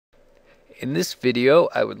In this video,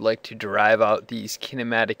 I would like to derive out these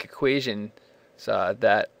kinematic equations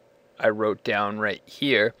that I wrote down right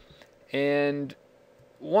here. And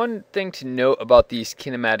one thing to note about these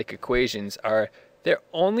kinematic equations are they're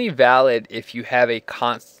only valid if you have a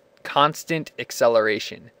constant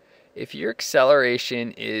acceleration. If your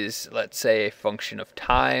acceleration is, let's say, a function of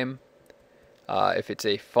time, if it's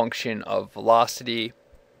a function of velocity,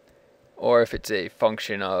 or if it's a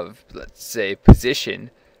function of, let's say,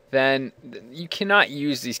 position, then you cannot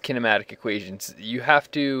use these kinematic equations. You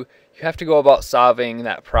have to go about solving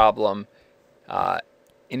that problem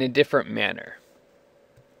in a different manner.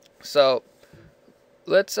 So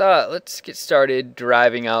let's get started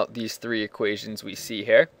deriving out these three equations we see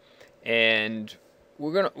here, and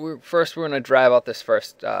we're gonna derive out this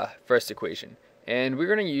first equation, and we're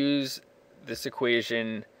gonna use this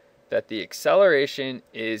equation that the acceleration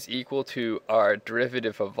is equal to our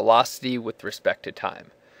derivative of velocity with respect to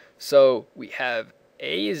time. So we have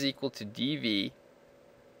a is equal to dv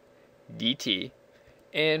dt,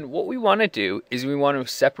 and what we want to do is we want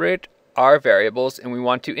to separate our variables and we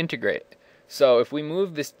want to integrate. So if we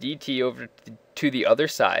move this dt over to the other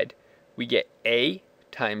side, we get a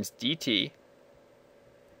times dt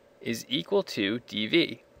is equal to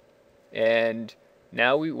dv, and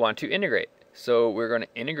now we want to integrate. So we're going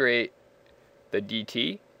to integrate the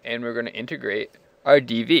dt and we're going to integrate our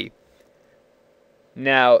dv.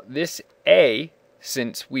 Now this a,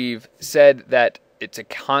 since we've said that it's a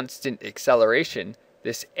constant acceleration,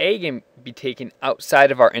 this a can be taken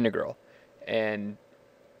outside of our integral, and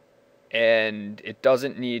it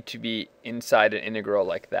doesn't need to be inside an integral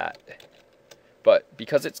like that. But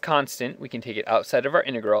because it's constant, we can take it outside of our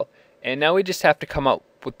integral, and now we just have to come up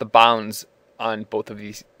with the bounds on both of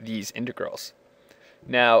these integrals.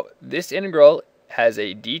 Now this integral has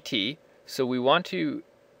a dt, so we want to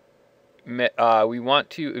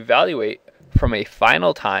evaluate from a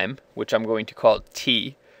final time, which I'm going to call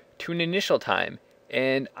t, to an initial time,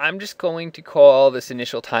 and I'm just going to call this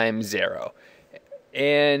initial time 0.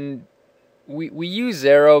 And we use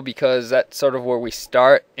 0 because that's sort of where we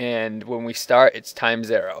start, and when we start it's time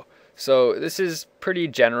 0. So this is pretty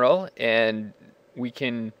general, and we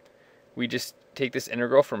just take this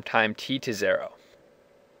integral from time t to 0.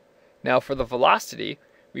 Now for the velocity,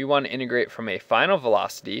 we want to integrate from a final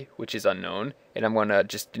velocity, which is unknown, and I'm going to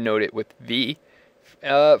just denote it with v,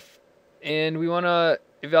 and we want to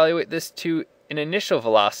evaluate this to an initial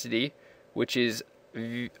velocity, which is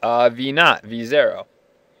v naught, v0.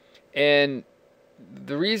 And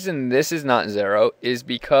the reason this is not 0 is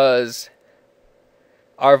because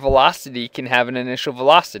our velocity can have an initial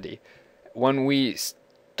velocity. When we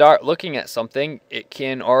start looking at something, it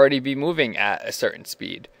can already be moving at a certain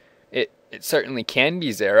speed. It certainly can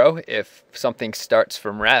be 0 if something starts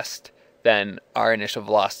from rest, then our initial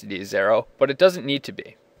velocity is 0, but it doesn't need to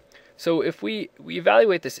be. So if we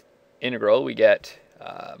evaluate this integral, we get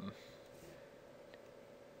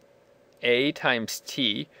a times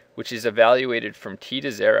t, which is evaluated from t to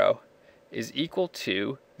 0, is equal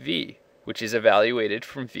to v, which is evaluated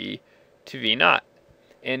from v to v naught.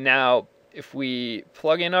 And now if we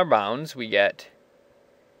plug in our bounds, we get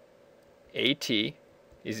at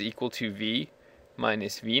is equal to v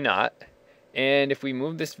minus v naught, and if we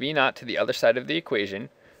move this v naught to the other side of the equation,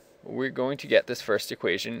 we're going to get this first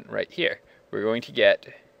equation right here. We're going to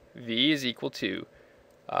get v is equal to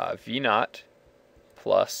v naught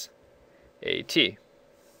plus at.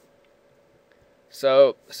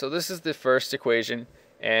 So this is the first equation,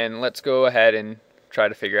 and let's go ahead and try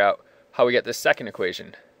to figure out how we get this second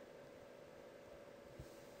equation.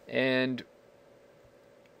 And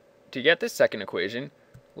to get this second equation,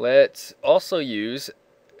 let's also use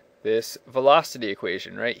this velocity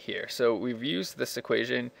equation right here. So we've used this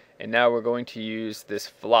equation, and now we're going to use this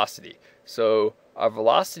velocity. So our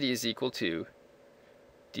velocity is equal to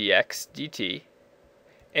dx dt,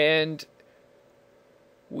 and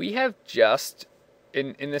we have just,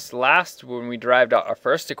 in this last, when we derived out our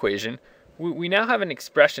first equation, we now have an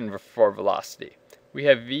expression for velocity. We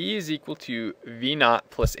have v is equal to v naught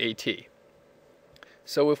plus at.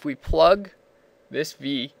 So if we plug this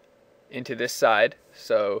v into this side,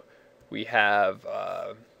 so we have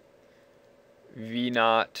v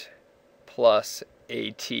naught plus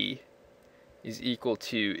at is equal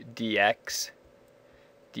to dx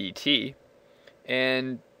dt,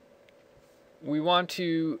 and we want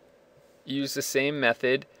to use the same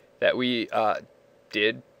method that we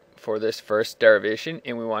did for this first derivation,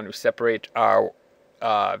 and we want to separate our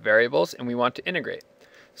variables, and we want to integrate.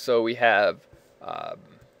 So we have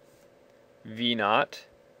v naught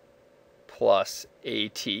plus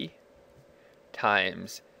at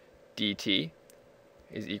times dt,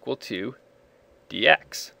 is equal to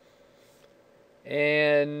dx.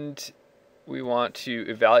 And we want to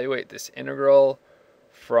evaluate this integral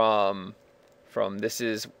from this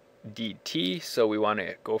is dt, so we want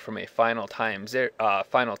to go from a final time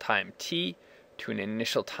t to an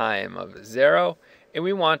initial time of 0, and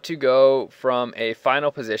we want to go from a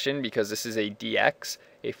final position, because this is a dx,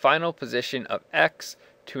 a final position of x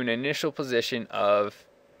to an initial position of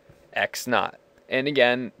x naught. And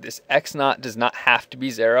again, this x naught does not have to be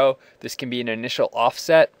 0. This can be an initial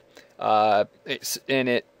offset.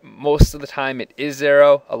 Most of the time it is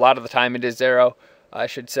 0. A lot of the time it is 0, I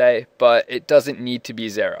should say, but it doesn't need to be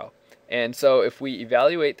 0. And so if we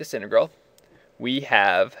evaluate this integral, we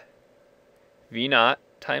have v naught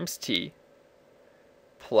times t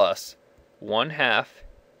plus 1/2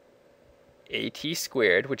 at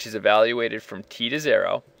squared, which is evaluated from t to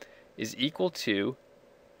 0, is equal to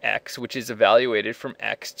x, which is evaluated from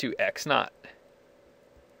x to x naught.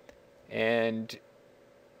 And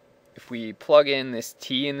if we plug in this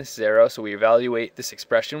t and this 0, so we evaluate this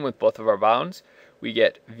expression with both of our bounds, we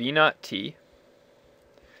get v naught t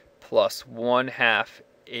plus 1/2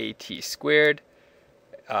 at squared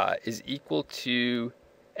is equal to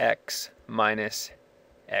x minus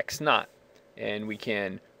x naught. And we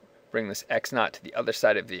can bring this x naught to the other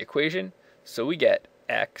side of the equation, so we get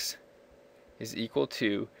x is equal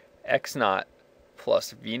to x naught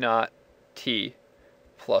plus v naught t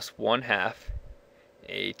plus 1/2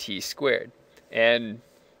 at squared. And,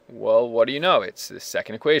 well, what do you know? It's the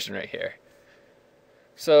second equation right here.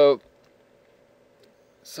 So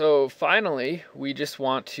finally, we just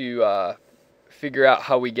want to figure out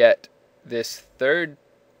how we get this third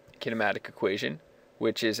kinematic equation,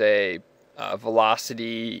 which is a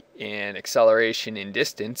velocity and acceleration in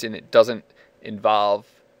distance, and it doesn't involve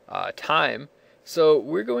time. So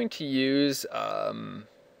we're going to use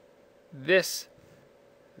this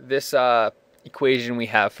equation we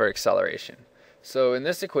have for acceleration. So in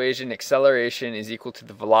this equation, acceleration is equal to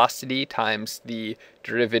the velocity times the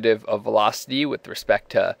derivative of velocity with respect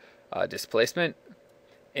to displacement.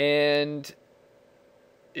 And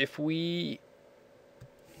if we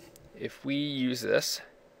use this,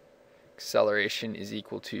 acceleration is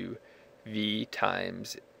equal to v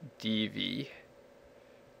times dv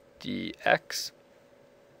dx.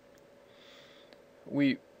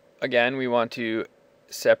 We want to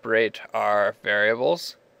separate our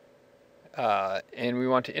variables and we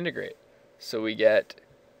want to integrate. So we get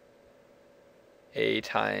a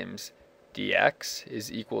times dx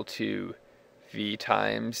is equal to v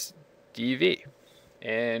times dv.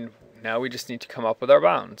 And now we just need to come up with our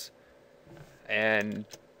bounds. And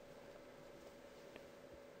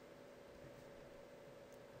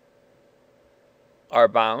our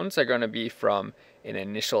bounds are going to be from an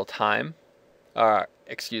initial time, a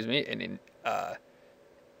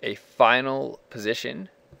final position,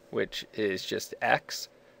 which is just x,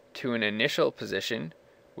 to an initial position,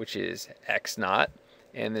 which is x naught.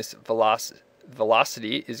 And this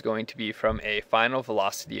velocity is going to be from a final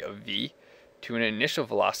velocity of v to an initial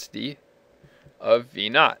velocity of v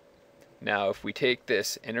naught. Now, if we take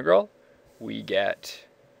this integral, we get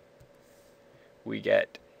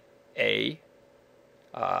a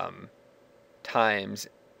times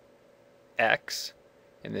x,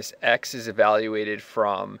 and this x is evaluated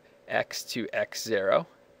from x to x0,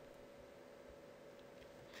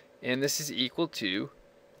 and this is equal to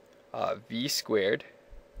v squared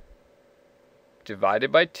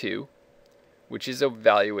divided by 2, which is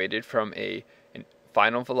evaluated from a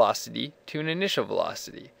final velocity to an initial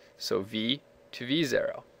velocity, so v to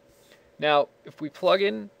v0. Now, if we plug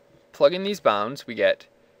in these bounds, we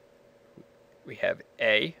have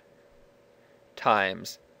a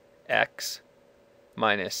times x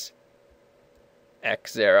minus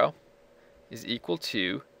x0 is equal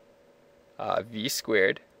to v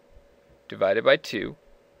squared divided by 2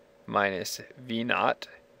 minus v naught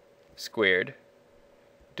squared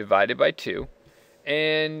divided by 2.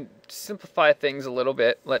 And to simplify things a little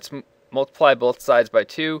bit, let's multiply both sides by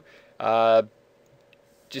 2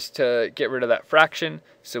 just to get rid of that fraction.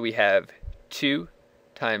 So we have 2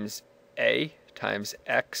 times a times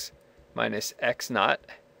x minus x naught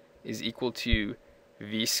is equal to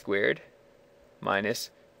v squared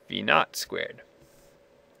minus v naught squared.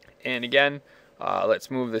 And again,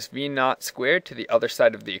 let's move this v naught squared to the other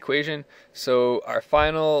side of the equation. So our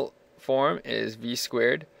final form is v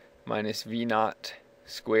squared minus v naught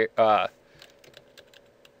squared.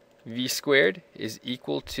 V squared is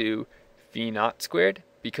equal to v naught squared,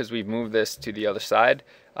 because we've moved this to the other side,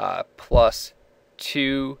 plus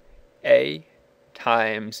 2a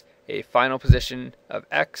times a final position of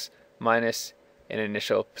x minus an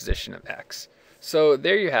initial position of x. So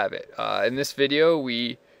there you have it. In this video,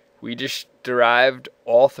 we just derived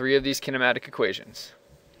all three of these kinematic equations.